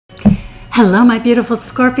Hello, my beautiful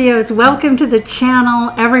Scorpios. Welcome to the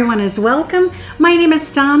channel. Everyone is welcome. My name is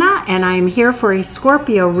Donna, and I'm here for a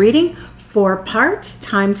Scorpio reading, 4 parts,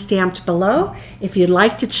 time-stamped below. If you'd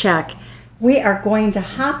like to check, we are going to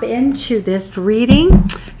hop into this reading.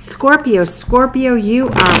 Scorpio, you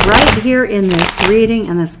are right here in this reading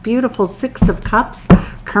and this beautiful 6 of Cups,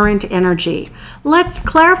 current energy. Let's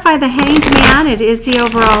clarify the Hanged Man. It is the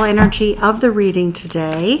overall energy of the reading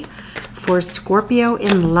today. For Scorpio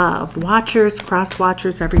in love, watchers, cross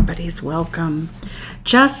watchers, everybody's welcome.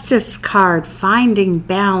 Justice card, finding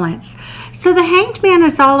balance. So the Hanged Man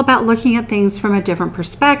is all about looking at things from a different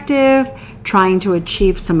perspective, trying to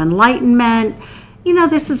achieve some enlightenment. You know,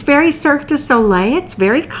 this is very Cirque du Soleil. It's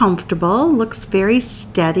very comfortable, looks very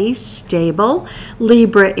steady, stable.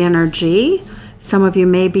 Libra energy. Some of you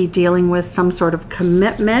may be dealing with some sort of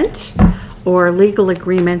commitment or legal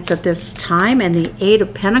agreements at this time. And the 8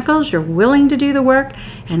 of Pentacles, you're willing to do the work,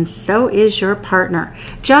 and so is your partner.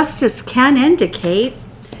 Justice can indicate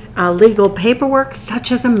legal paperwork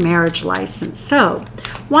such as a marriage license. So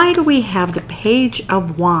why do we have the Page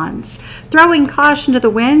of Wands? Throwing caution to the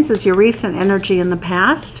winds is your recent energy in the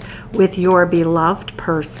past with your beloved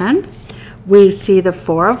person. We see the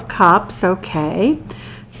 4 of Cups, okay.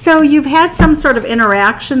 So you've had some sort of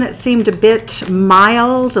interaction that seemed a bit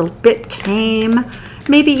mild, a bit tame,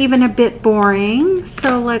 maybe even a bit boring.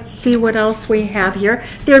 So let's see what else we have here.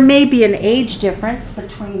 There may be an age difference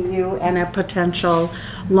between you and a potential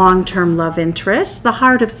long-term love interest. The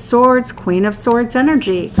Heart of Swords, Queen of Swords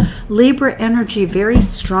energy. Libra energy, very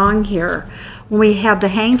strong here. When we have the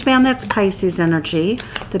Hanged Man, that's Pisces energy.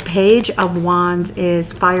 The Page of Wands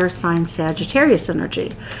is fire sign Sagittarius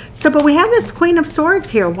energy. So, but we have this Queen of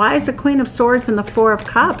Swords here. Why is the Queen of Swords in the 4 of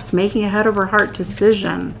Cups? Making a head over heart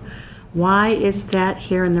decision. Why is that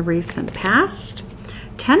here in the recent past?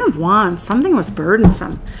 10 of Wands, something was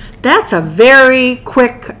burdensome. That's a very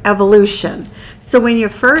quick evolution. So when you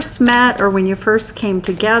first met or when you first came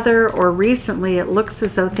together or recently, it looks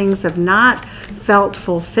as though things have not felt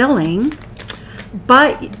fulfilling.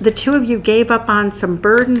 But the two of you gave up on some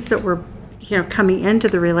burdens that were, coming into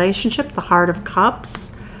the relationship. The Heart of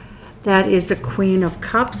Cups, that is a Queen of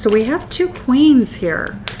Cups. So we have 2 queens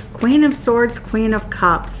here. Queen of Swords, Queen of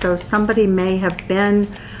Cups. So somebody may have been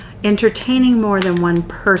entertaining more than one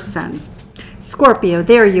person. Scorpio,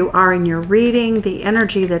 there you are in your reading. The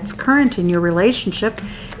energy that's current in your relationship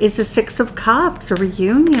is the 6 of Cups, a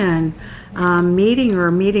reunion.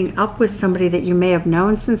 Meeting up with somebody that you may have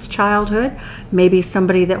known since childhood, maybe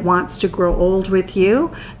somebody that wants to grow old with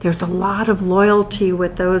you. There's a lot of loyalty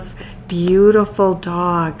with those beautiful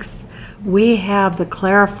dogs. We have the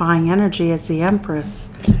clarifying energy as the Empress.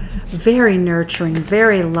 Very nurturing,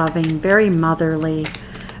 very loving, very motherly,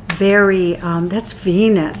 very, that's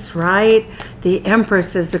Venus, right? The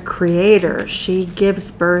Empress is a creator. She gives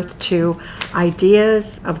birth to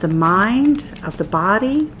ideas of the mind, of the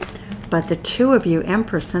body. But the 2 of you,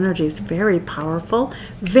 Empress energy, is very powerful,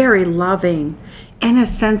 very loving, in a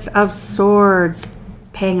sense of swords,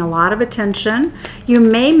 paying a lot of attention. You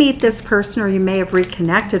may meet this person or you may have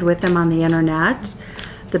reconnected with them on the internet.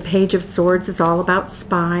 The Page of Swords is all about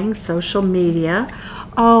spying, social media.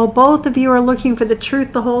 Oh, both of you are looking for the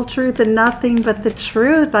truth, the whole truth, and nothing but the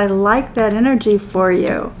truth. I like that energy for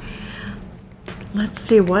you. Let's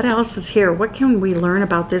see, what else is here? What can we learn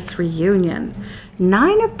about this reunion?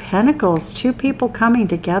 9 of Pentacles, 2 people coming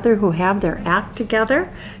together who have their act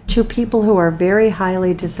together. 2 people who are very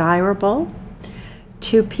highly desirable.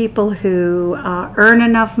 2 people who earn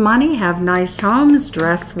enough money, have nice homes,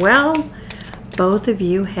 dress well. Both of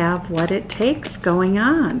you have what it takes going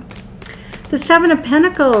on. The 7 of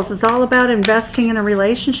Pentacles is all about investing in a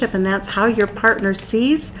relationship, and that's how your partner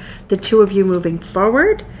sees the 2 of you moving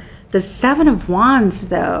forward. The 7 of Wands,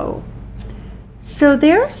 though. So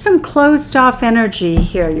there's some closed off energy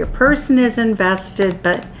here. Your person is invested,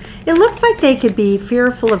 but it looks like they could be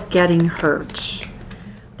fearful of getting hurt.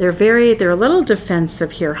 They're a little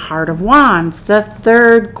defensive here. Heart of Wands, the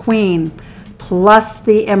 3rd queen plus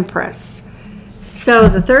the Empress. So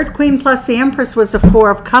the 3rd queen plus the Empress was the 4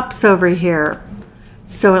 of Cups over here.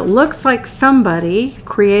 So it looks like somebody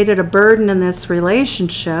created a burden in this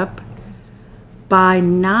relationship by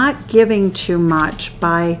not giving too much,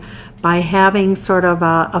 by having sort of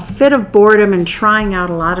a fit of boredom and trying out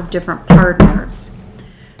a lot of different partners.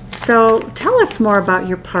 So tell us more about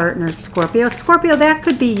your partner, Scorpio. Scorpio, that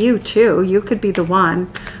could be you too. You could be the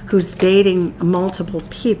one who's dating multiple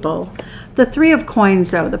people. The 3 of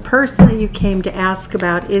Coins, though, the person that you came to ask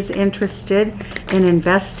about is interested in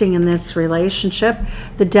investing in this relationship.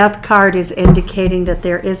 The Death card is indicating that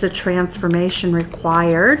there is a transformation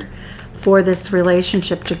required for this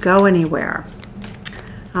relationship to go anywhere.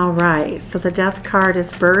 All right, so the Death card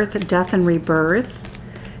is birth, death, and rebirth.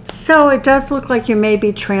 So it does look like you may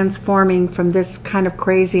be transforming from this kind of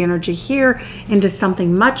crazy energy here into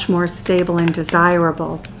something much more stable and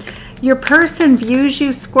desirable. Your person views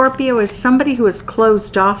you, Scorpio, as somebody who is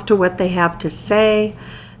closed off to what they have to say.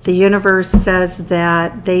 The universe says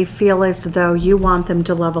that they feel as though you want them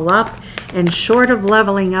to level up, and short of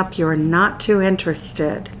leveling up, you're not too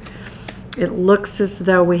interested. It looks as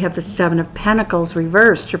though we have the Seven of Pentacles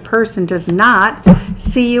reversed. Your person does not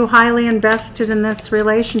see you highly invested in this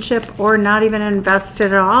relationship, or not even invested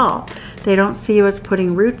at all. They don't see you as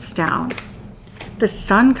putting roots down. The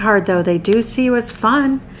Sun card, though, they do see you as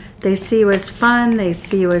fun. They see you as fun. They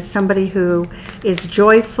see you as somebody who is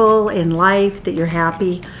joyful in life, that you're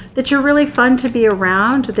happy, that you're really fun to be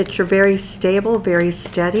around, that you're very stable, very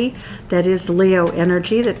steady. That is Leo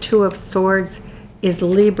energy. The Two of Swords is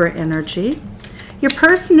Libra energy. Your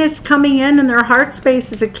person is coming in and their heart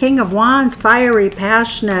space is a King of Wands, fiery,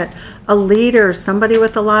 passionate, a leader, somebody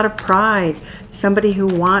with a lot of pride, somebody who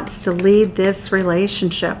wants to lead this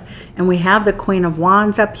relationship. And we have the Queen of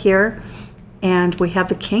Wands up here, and we have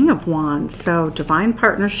the King of Wands. So divine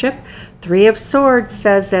partnership. Three of Swords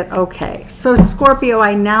says that, okay, so Scorpio,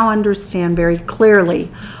 I now understand very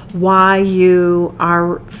clearly why you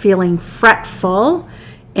are feeling fretful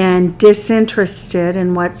and disinterested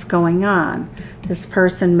in what's going on. This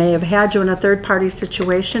person may have had you in a third-party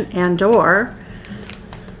situation, and or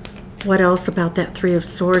what else about that Three of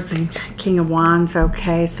Swords and King of Wands?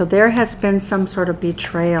 Okay, so there has been some sort of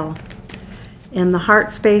betrayal. In the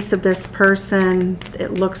heart space of this person,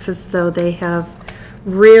 it looks as though they have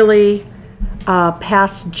really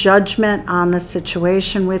passed judgment on the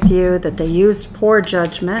situation with you, that they used poor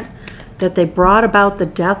judgment, that they brought about the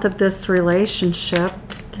death of this relationship.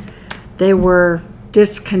 They were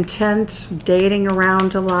discontent, dating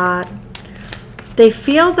around a lot. They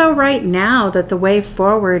feel, though, right now that the way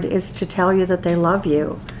forward is to tell you that they love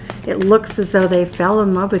you. It looks as though they fell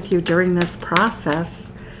in love with you during this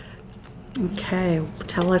process. Okay,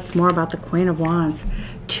 tell us more about the Queen of Wands.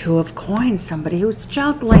 Two of Coins, somebody who's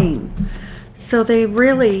juggling. So they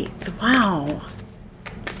really, wow,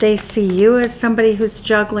 they see you as somebody who's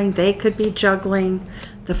juggling. They could be juggling.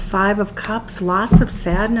 The Five of Cups, lots of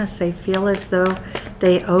sadness. They feel as though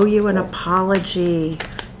they owe you an apology.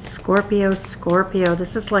 Scorpio, Scorpio,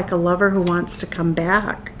 this is like a lover who wants to come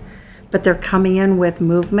back, but they're coming in with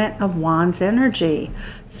movement of Wands energy,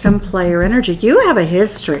 some player energy. You have a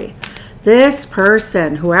history. This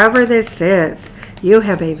person, whoever this is, you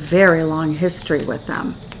have a very long history with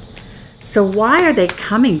them. So why are they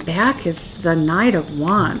coming back is the Knight of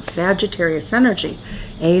Wands, Sagittarius energy.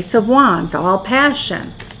 Ace of Wands, all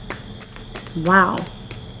passion. Wow.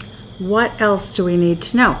 What else do we need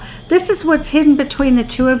to know? This is what's hidden between the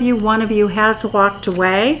two of you. One of you has walked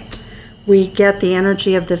away. We get the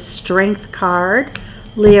energy of the Strength card.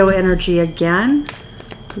 Leo energy again.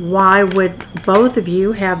 Why would both of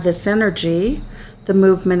you have this energy? The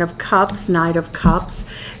movement of cups, Knight of Cups.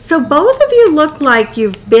 So both of you look like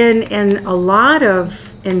you've been in a lot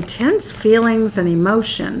of intense feelings and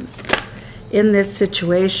emotions in this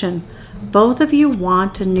situation. Both of you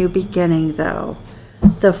want a new beginning, though.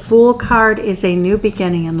 The Fool card is a new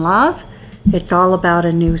beginning in love. It's all about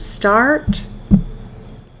a new start.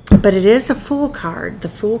 But it is a Fool card. The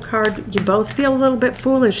Fool card, you both feel a little bit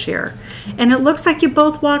foolish here. And it looks like you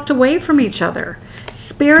both walked away from each other.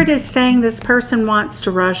 Spirit is saying this person wants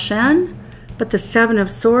to rush in, but the Seven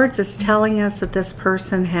of Swords is telling us that this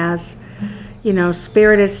person has, you know,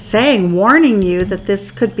 Spirit is saying, warning you that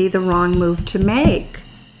this could be the wrong move to make.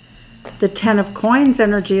 The Ten of Coins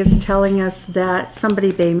energy is telling us that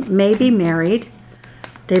somebody may be married.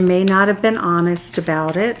 They may not have been honest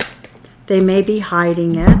about it. They may be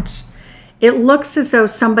hiding it. It looks as though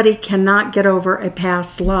somebody cannot get over a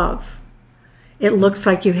past love. It looks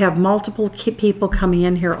like you have multiple people coming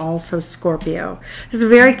in here also, Scorpio. It's a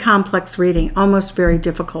very complex reading, almost very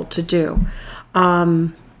difficult to do.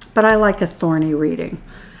 But I like a thorny reading.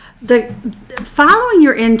 Following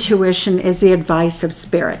your intuition is the advice of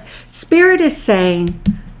Spirit. Spirit is saying,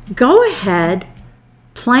 go ahead,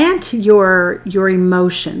 plant your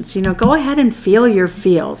emotions. You know, go ahead and feel your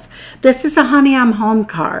feels. This is a Honey, I'm Home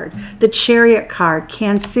card. The Chariot card,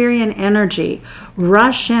 Cancerian energy.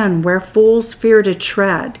 Rush in where fools fear to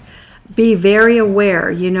tread. Be very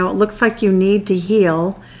aware. You know, it looks like you need to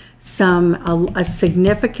heal a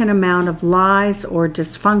significant amount of lies or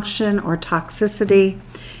dysfunction or toxicity.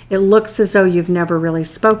 It looks as though you've never really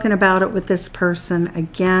spoken about it with this person.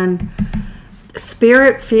 Again,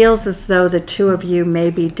 Spirit feels as though the two of you may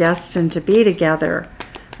be destined to be together.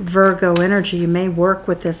 Virgo energy. You may work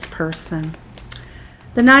with this person.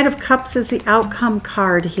 The Knight of Cups is the outcome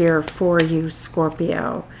card here for you,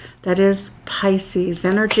 Scorpio. That is Pisces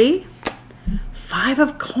energy. 5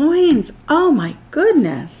 of Coins. Oh my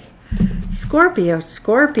goodness. Scorpio,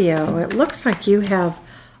 it looks like you have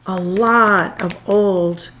a lot of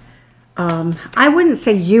old, I wouldn't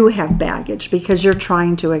say you have baggage because you're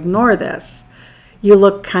trying to ignore this. You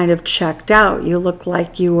look kind of checked out. You look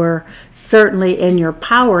like you were certainly in your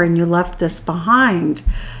power and you left this behind.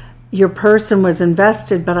 Your person was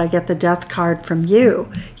invested, but I get the Death card from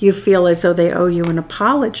you. You feel as though they owe you an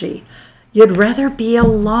apology. You'd rather be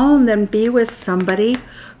alone than be with somebody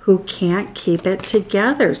who can't keep it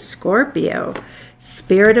together, Scorpio.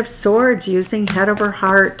 Spirit of Swords, using head over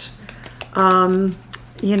heart,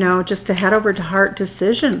 you know, just a head over heart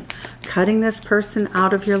decision, cutting this person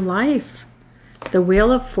out of your life. The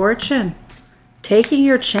Wheel of Fortune, taking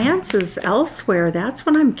your chances elsewhere. That's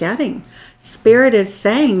what I'm getting. Spirit is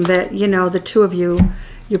saying that, you know, the two of you,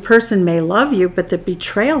 your person may love you, but the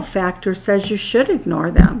betrayal factor says you should ignore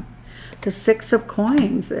them. The 6 of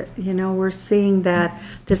Coins, you know, we're seeing that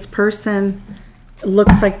this person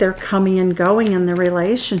looks like they're coming and going in the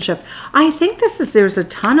relationship. I think there's a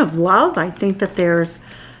ton of love. I think that there's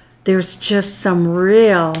just some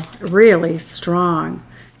really strong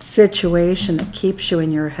situation that keeps you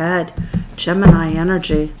in your head. Gemini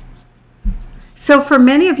energy. So for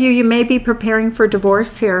many of you, you may be preparing for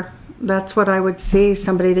divorce here. That's what I would see.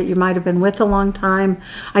 Somebody that you might have been with a long time.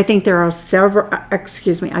 I think there are several,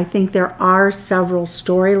 I think there are several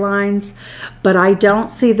storylines, but I don't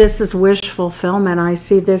see this as wish fulfillment. I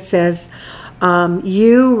see this as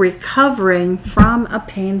you recovering from a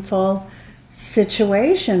painful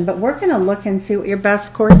situation. But we're going to look and see what your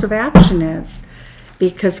best course of action is,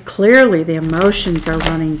 because clearly the emotions are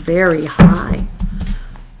running very high.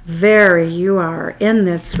 You are in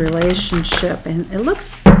this relationship, and it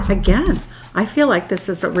looks, again, I feel like this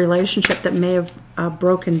is a relationship that may have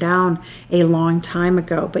broken down a long time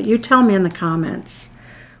ago, but you tell me in the comments.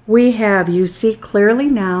 We have, you see clearly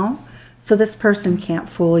now, so this person can't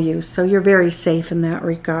fool you, so you're very safe in that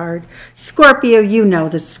regard. Scorpio, you know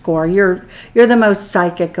the score. You're the most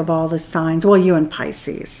psychic of all the signs. Well, you and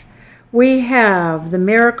Pisces. We have the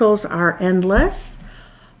miracles are endless.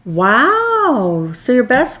 Wow. So your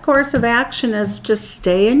best course of action is just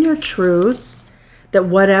stay in your truth, that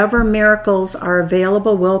whatever miracles are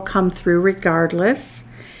available will come through regardless,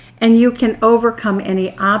 and you can overcome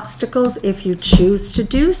any obstacles if you choose to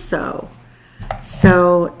do so.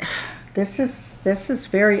 So this is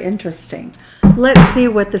very interesting. Let's see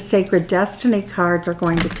what the Sacred Destiny cards are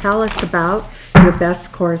going to tell us about your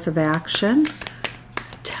best course of action.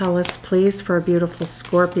 Tell us, please, for our beautiful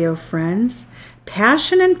Scorpio friends.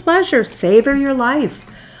 Passion and pleasure, savor your life.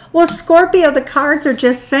 Well, Scorpio, the cards are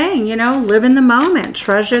just saying, you know, live in the moment,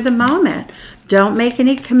 treasure the moment. Don't make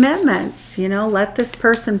any commitments, you know, let this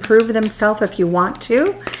person prove themselves if you want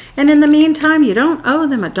to. And in the meantime, you don't owe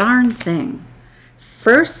them a darn thing.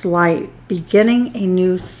 First light, beginning a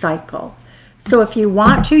new cycle. So if you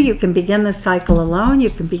want to, you can begin the cycle alone. You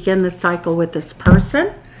can begin the cycle with this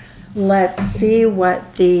person. Let's see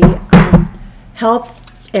what the help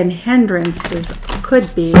and hindrances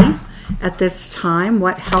could be at this time,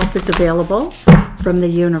 what help is available from the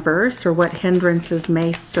universe, or what hindrances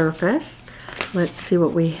may surface. Let's see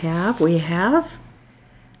what we have. We have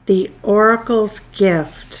the Oracle's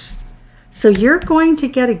gift. So you're going to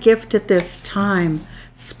get a gift at this time.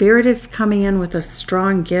 Spirit is coming in with a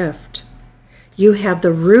strong gift. You have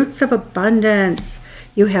the roots of abundance.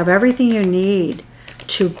 You have everything you need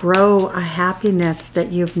to grow a happiness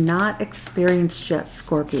that you've not experienced yet,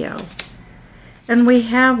 Scorpio. And we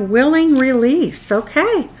have willing release.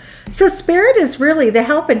 Okay. So Spirit is really, the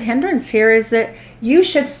help and hindrance here is that you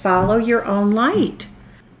should follow your own light.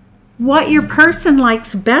 What your person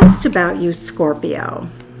likes best about you, Scorpio.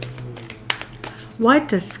 What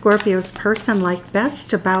does Scorpio's person like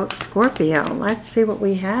best about Scorpio? Let's see what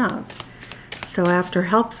we have. So after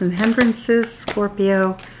helps and hindrances,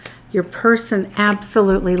 Scorpio, your person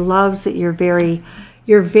absolutely loves that you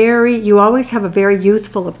always have a very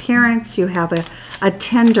youthful appearance. You have a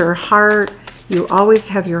tender heart. You always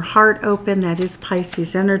have your heart open. That is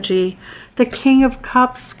Pisces energy. The King of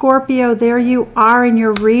Cups, Scorpio, there you are in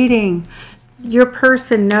your reading. Your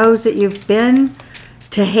person knows that you've been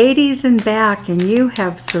to Hades and back, and you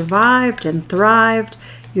have survived and thrived.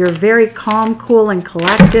 You're very calm, cool, and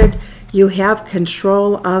collected. You have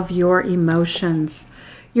control of your emotions.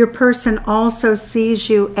 Your person also sees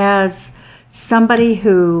you as somebody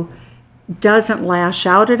who doesn't lash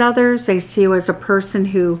out at others. They see you as a person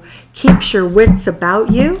who keeps your wits about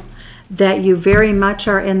you. that you very much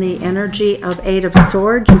are in the energy of Eight of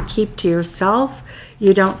Swords. You keep to yourself.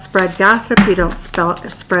 You don't spread gossip. You don't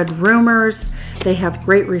spread rumors. They have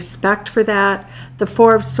great respect for that. The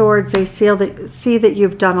Four of Swords, they see that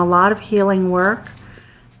you've done a lot of healing work,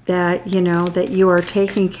 that you know that you are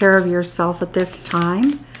taking care of yourself at this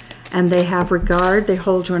time, and they have regard. They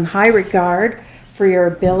hold you in high regard for your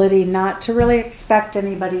ability not to really expect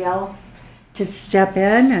anybody else to step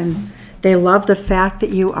in, and they love the fact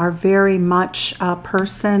that you are very much a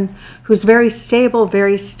person who's very stable,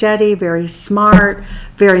 very steady, very smart,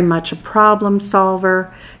 very much a problem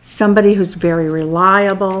solver, somebody who's very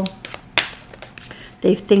reliable.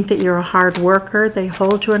 They think that you're a hard worker. They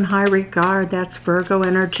hold you in high regard. That's Virgo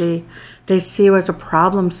energy. They see you as a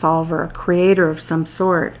problem solver, a creator of some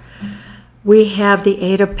sort. We have the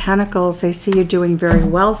Eight of Pentacles. They see you doing very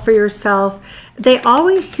well for yourself. They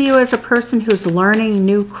always see you as a person who's learning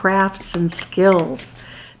new crafts and skills.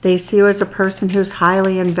 They see you as a person who's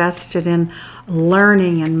highly invested in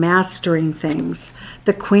learning and mastering things.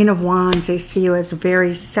 The Queen of Wands, they see you as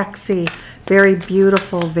very sexy, very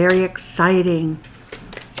beautiful, very exciting.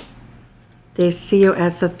 They see you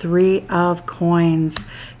as the Three of Coins,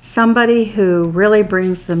 somebody who really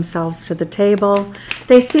brings themselves to the table.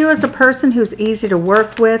 They see you as a person who's easy to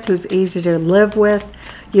work with, who's easy to live with.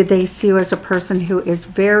 They see you as a person who is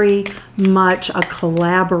very much a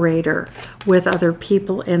collaborator with other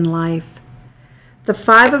people in life. The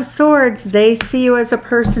Five of Swords, they see you as a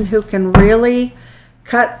person who can really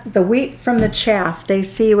cut the wheat from the chaff. They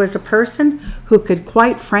see you as a person who could,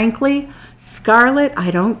 quite frankly, Scarlet,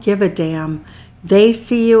 I don't give a damn. They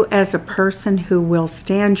see you as a person who will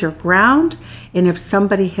stand your ground, and if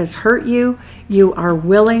somebody has hurt you, you are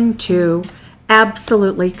willing to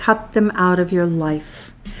absolutely cut them out of your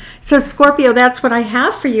life. So Scorpio, that's what I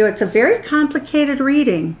have for you. It's a very complicated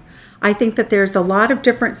reading. I think that there's a lot of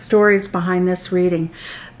different stories behind this reading.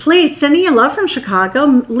 Please, sending you love from Chicago.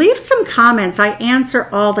 Leave some comments. I answer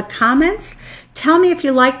all the comments. Tell me if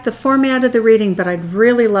you like the format of the reading, but I'd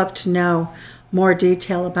really love to know more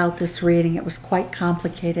detail about this reading. It was quite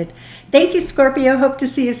complicated. Thank you, Scorpio. Hope to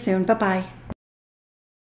see you soon. Bye-bye.